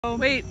Oh,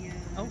 wait.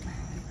 Oh.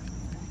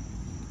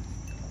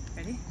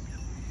 Ready?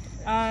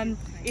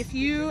 If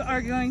you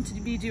are going to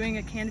be doing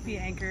a canopy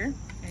anchor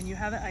and you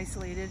have it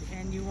isolated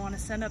and you want to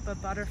send up a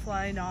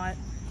butterfly knot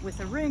with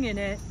a ring in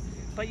it,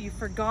 but you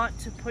forgot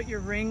to put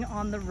your ring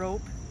on the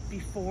rope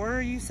before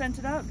you sent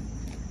it up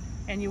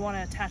and you want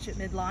to attach it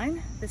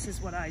midline, this is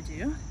what I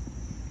do.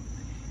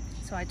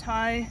 So I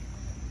tie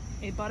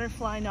a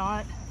butterfly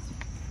knot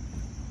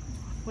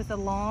with a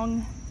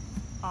long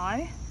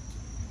eye.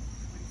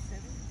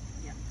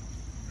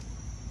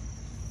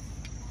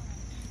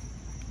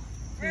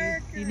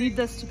 You need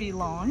this to be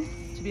long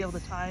to be able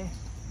to tie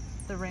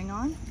the ring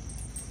on.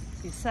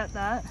 So you set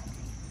that,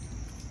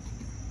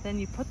 then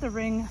you put the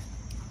ring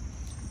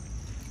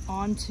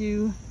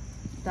onto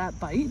that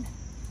bite.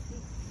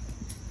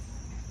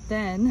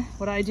 Then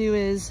what I do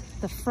is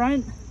the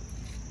front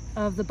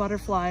of the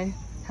butterfly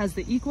has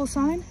the equal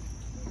sign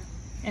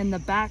and the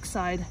back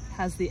side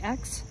has the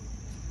X.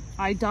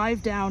 I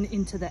dive down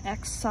into the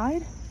X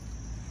side.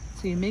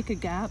 So you make a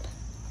gap,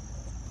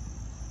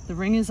 the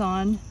ring is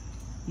on,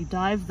 you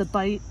dive the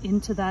bite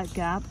into that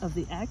gap of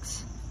the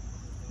X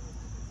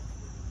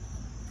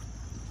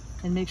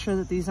and make sure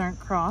that these aren't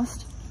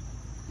crossed.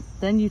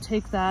 Then you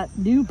take that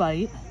new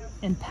bite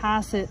and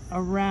pass it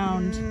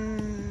around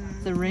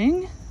the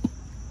ring,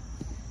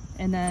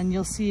 and then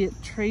you'll see it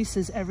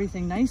traces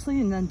everything nicely,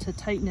 and then to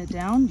tighten it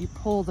down, you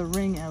pull the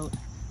ring out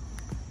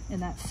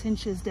and that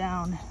cinches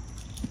down,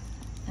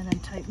 and then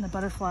tighten the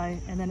butterfly,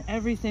 and then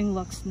everything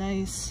looks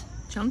nice.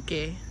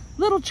 Chunky.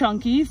 Little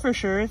chunky for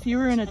sure. If you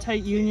were in a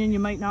tight union, you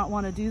might not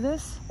want to do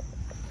this,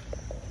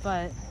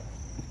 but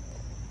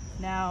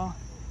now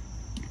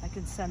I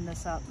can send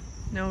this up.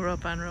 No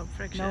rope on rope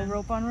friction. No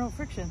rope on rope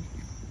friction.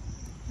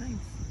 Nice.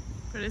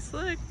 Pretty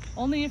slick.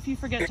 Only if you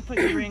forget to put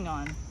your ring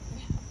on.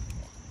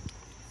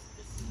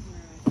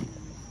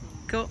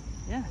 Cool.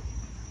 Yeah.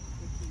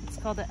 It's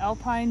called the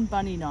Alpine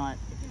Bunny Knot.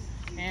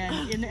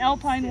 And in the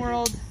alpine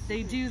world,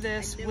 they do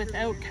this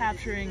without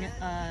capturing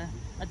a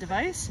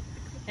device,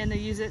 and they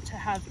use it to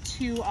have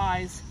two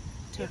eyes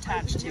to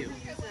attach to.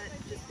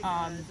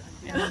 And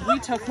then we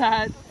took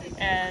that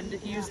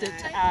and used it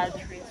to add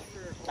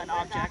an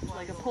object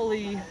like a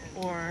pulley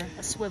or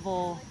a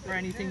swivel or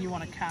anything you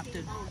want to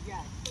captive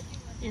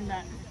in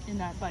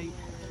that bite.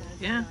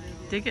 Yeah,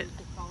 dig it.